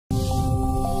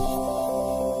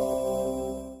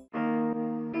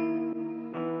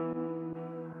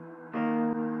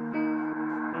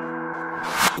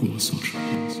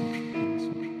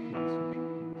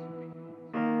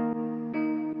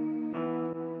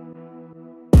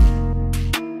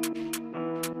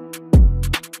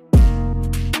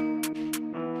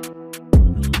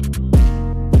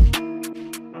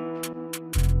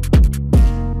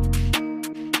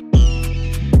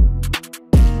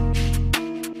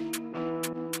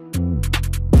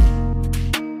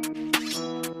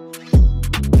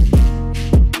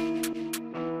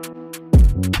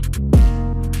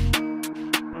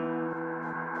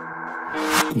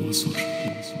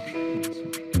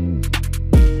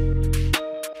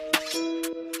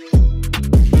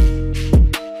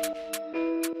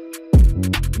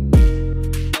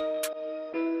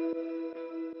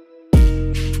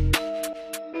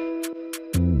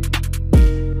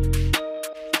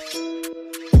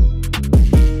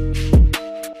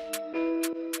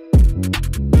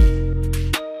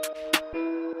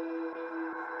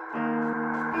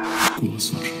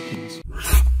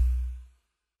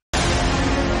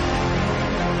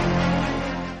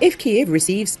If Kiev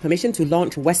receives permission to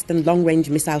launch Western long-range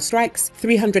missile strikes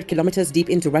 300 kilometers deep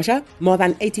into Russia, more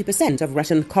than 80% of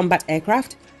Russian combat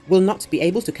aircraft will not be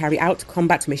able to carry out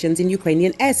combat missions in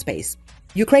Ukrainian airspace.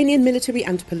 Ukrainian military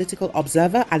and political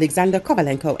observer Alexander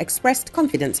Kovalenko expressed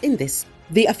confidence in this.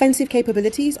 The offensive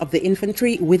capabilities of the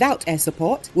infantry without air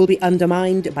support will be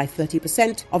undermined by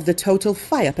 30% of the total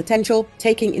fire potential,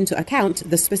 taking into account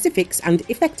the specifics and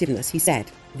effectiveness, he said.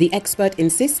 The expert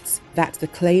insists that the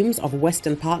claims of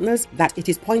Western partners that it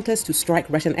is pointless to strike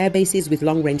Russian air bases with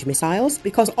long-range missiles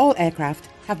because all aircraft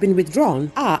have been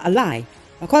withdrawn are a lie.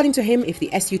 According to him, if the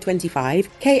Su-25,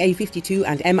 Ka-52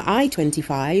 and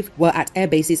Mi-25 were at air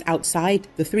bases outside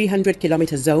the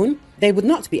 300-kilometer zone, they would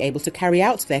not be able to carry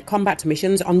out their combat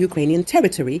missions on Ukrainian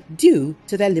territory due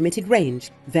to their limited range.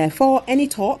 Therefore, any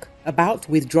talk about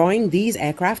withdrawing these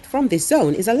aircraft from this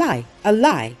zone is a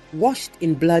lie washed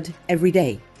in blood every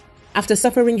day. After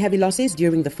suffering heavy losses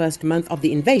during the first month of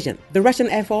the invasion, the Russian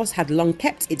Air Force had long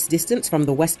kept its distance from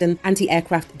the Western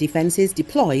anti-aircraft defenses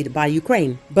deployed by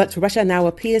Ukraine. But Russia now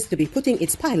appears to be putting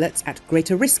its pilots at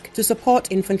greater risk to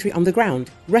support infantry on the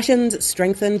ground. Russians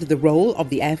strengthened the role of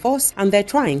the Air Force and they're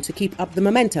trying to keep up the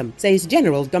momentum, says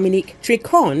General Dominique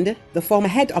Triconde, the former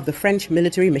head of the French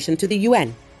military mission to the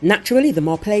UN. Naturally, the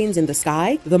more planes in the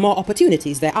sky, the more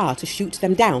opportunities there are to shoot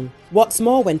them down. What's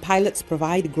more, when pilots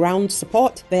provide ground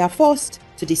support, they are forced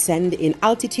to descend in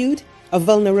altitude, a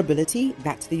vulnerability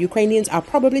that the Ukrainians are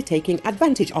probably taking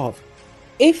advantage of.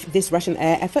 If this Russian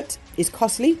air effort is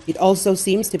costly, it also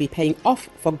seems to be paying off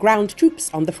for ground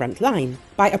troops on the front line.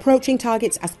 By approaching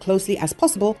targets as closely as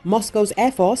possible, Moscow's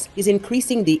Air Force is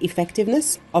increasing the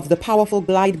effectiveness of the powerful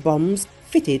glide bombs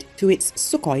fitted to its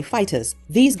Sukhoi fighters.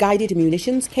 These guided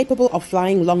munitions, capable of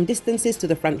flying long distances to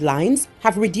the front lines,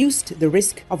 have reduced the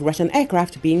risk of Russian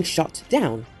aircraft being shot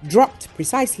down. Dropped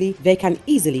precisely, they can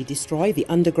easily destroy the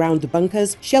underground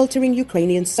bunkers sheltering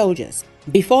Ukrainian soldiers.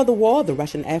 Before the war, the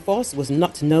Russian Air Force was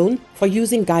not known for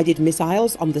using guided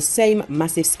missiles on the same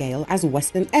massive scale as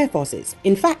Western air forces.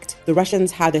 In fact, the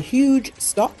Russians had a huge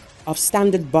stock of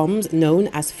standard bombs known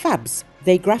as FABs.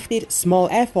 They grafted small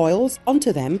airfoils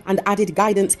onto them and added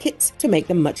guidance kits to make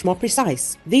them much more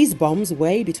precise. These bombs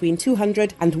weigh between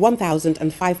 200 and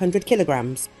 1,500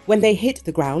 kilograms. When they hit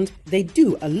the ground, they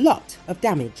do a lot of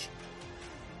damage.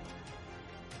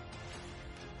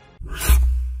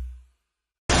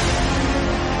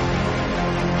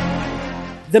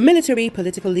 The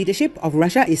military-political leadership of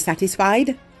Russia is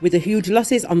satisfied with the huge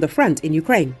losses on the front in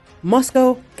Ukraine.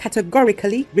 Moscow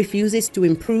categorically refuses to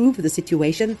improve the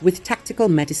situation with tactical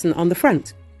medicine on the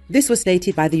front. This was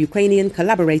stated by the Ukrainian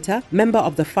collaborator, member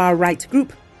of the far-right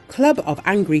group, Club of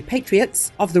Angry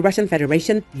Patriots of the Russian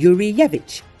Federation, Yuri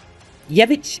Yevich.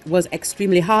 Yevich was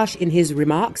extremely harsh in his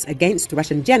remarks against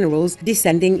Russian generals,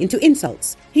 descending into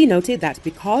insults. He noted that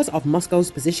because of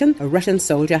Moscow's position, a Russian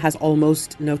soldier has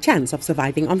almost no chance of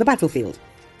surviving on the battlefield.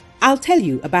 I'll tell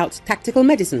you about tactical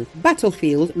medicine,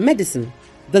 battlefield medicine.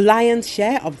 The lion's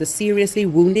share of the seriously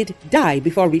wounded die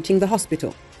before reaching the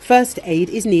hospital. First aid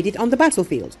is needed on the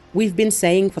battlefield. We've been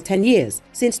saying for 10 years,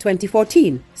 since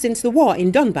 2014, since the war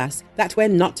in Donbass, that we're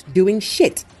not doing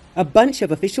shit. A bunch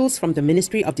of officials from the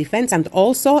Ministry of Defense and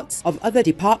all sorts of other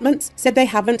departments said they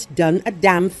haven't done a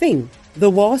damn thing. The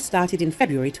war started in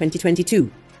February 2022.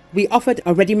 We offered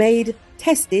a ready-made,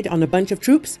 tested on a bunch of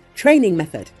troops, training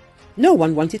method. No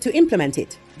one wanted to implement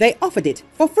it. They offered it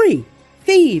for free.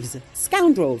 Thieves,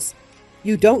 scoundrels.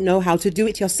 You don't know how to do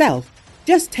it yourself.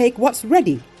 Just take what's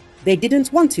ready. They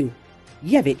didn't want to.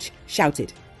 Yevich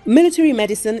shouted. Military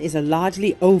medicine is a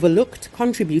largely overlooked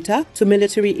contributor to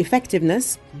military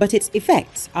effectiveness, but its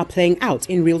effects are playing out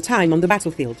in real time on the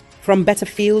battlefield. From better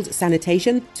field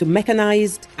sanitation to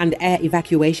mechanized and air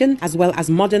evacuation, as well as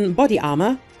modern body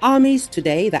armor, armies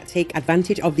today that take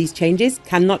advantage of these changes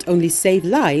can not only save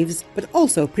lives, but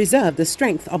also preserve the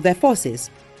strength of their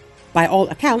forces. By all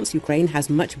accounts, Ukraine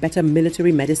has much better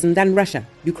military medicine than Russia.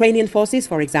 Ukrainian forces,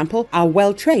 for example, are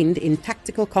well trained in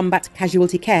tactical combat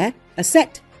casualty care, a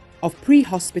set of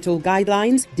pre-hospital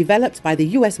guidelines developed by the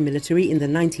US military in the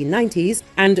 1990s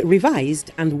and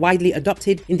revised and widely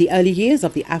adopted in the early years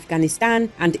of the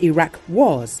Afghanistan and Iraq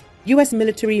wars. US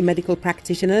military medical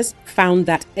practitioners found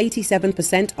that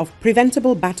 87% of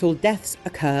preventable battle deaths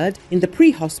occurred in the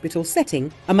pre-hospital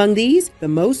setting. Among these, the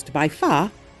most by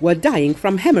far were dying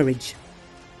from hemorrhage.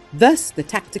 Thus, the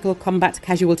Tactical Combat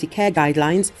Casualty Care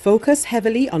Guidelines focus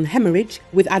heavily on hemorrhage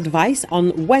with advice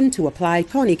on when to apply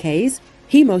tourniquets,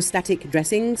 hemostatic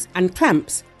dressings and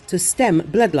clamps to stem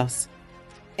blood loss.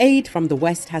 Aid from the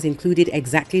West has included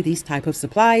exactly these type of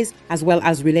supplies, as well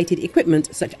as related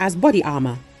equipment such as body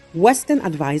armor. Western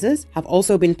advisors have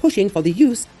also been pushing for the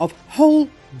use of whole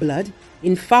blood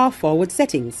in far-forward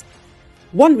settings.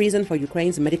 One reason for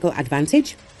Ukraine's medical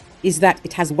advantage is that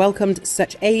it has welcomed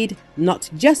such aid not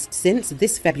just since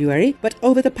this February, but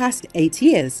over the past 8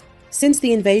 years. Since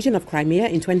the invasion of Crimea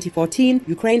in 2014,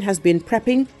 Ukraine has been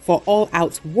prepping for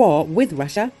all-out war with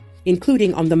Russia,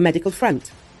 including on the medical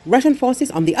front. Russian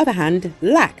forces, on the other hand,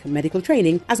 lack medical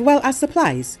training as well as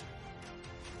supplies.